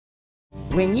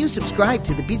When you subscribe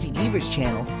to the Busy Beavers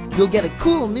channel, you'll get a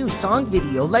cool new song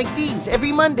video like these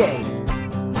every Monday.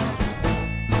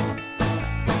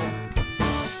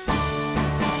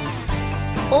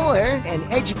 Or an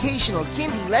educational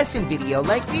kindy lesson video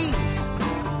like these.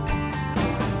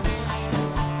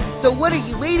 So what are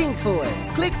you waiting for?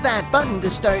 Click that button to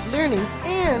start learning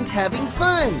and having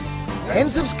fun. And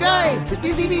subscribe to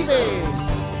Busy Beavers!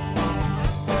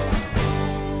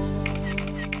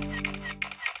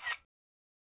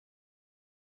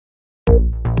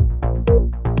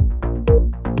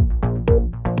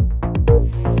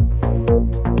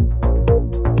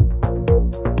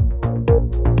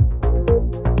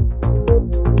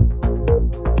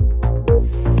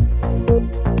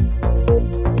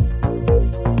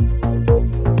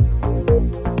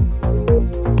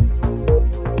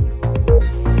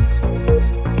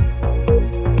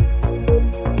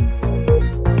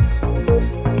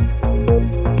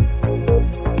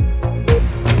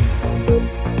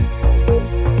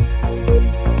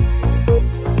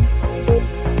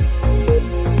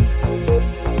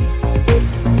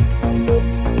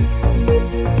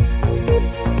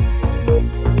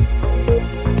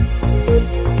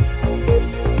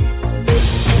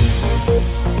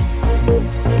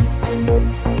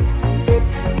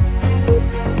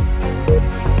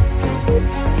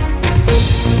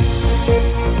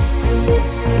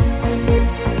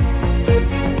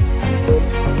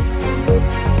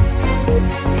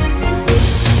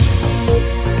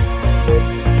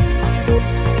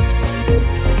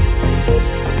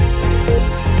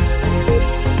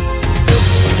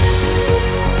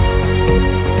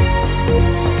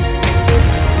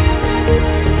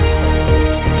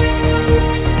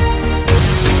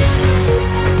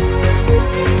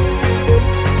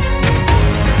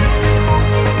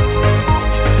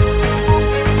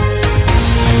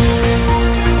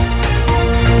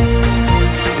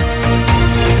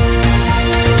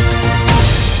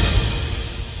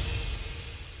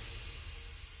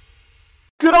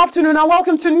 Good afternoon and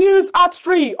welcome to News at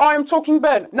 3. I am Talking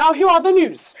Ben. Now here are the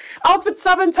news. Outfit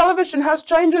 7 Television has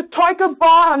changed the Tiger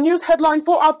Bar and news headline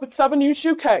for Outfit 7 News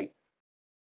UK.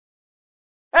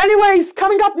 Anyways,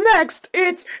 coming up next,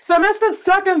 it's semester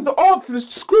 2nd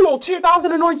of school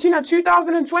 2019 and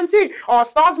 2020 are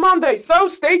Stars Monday, so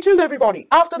stay tuned everybody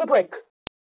after the break.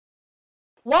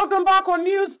 Welcome back on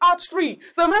News at 3.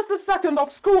 Semester 2nd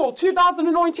of school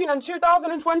 2019 and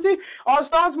 2020 are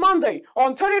Stars Monday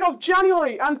on 30th of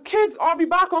January and kids will be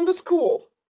back on the school.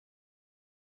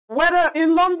 Weather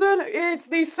in London, it's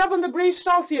the 7 degrees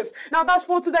Celsius. Now that's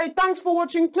for today. Thanks for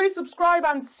watching. Please subscribe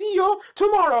and see you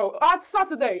tomorrow at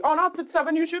Saturday on Outfit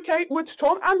 7 News UK with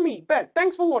Tom and me, Ben.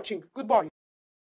 Thanks for watching. Goodbye.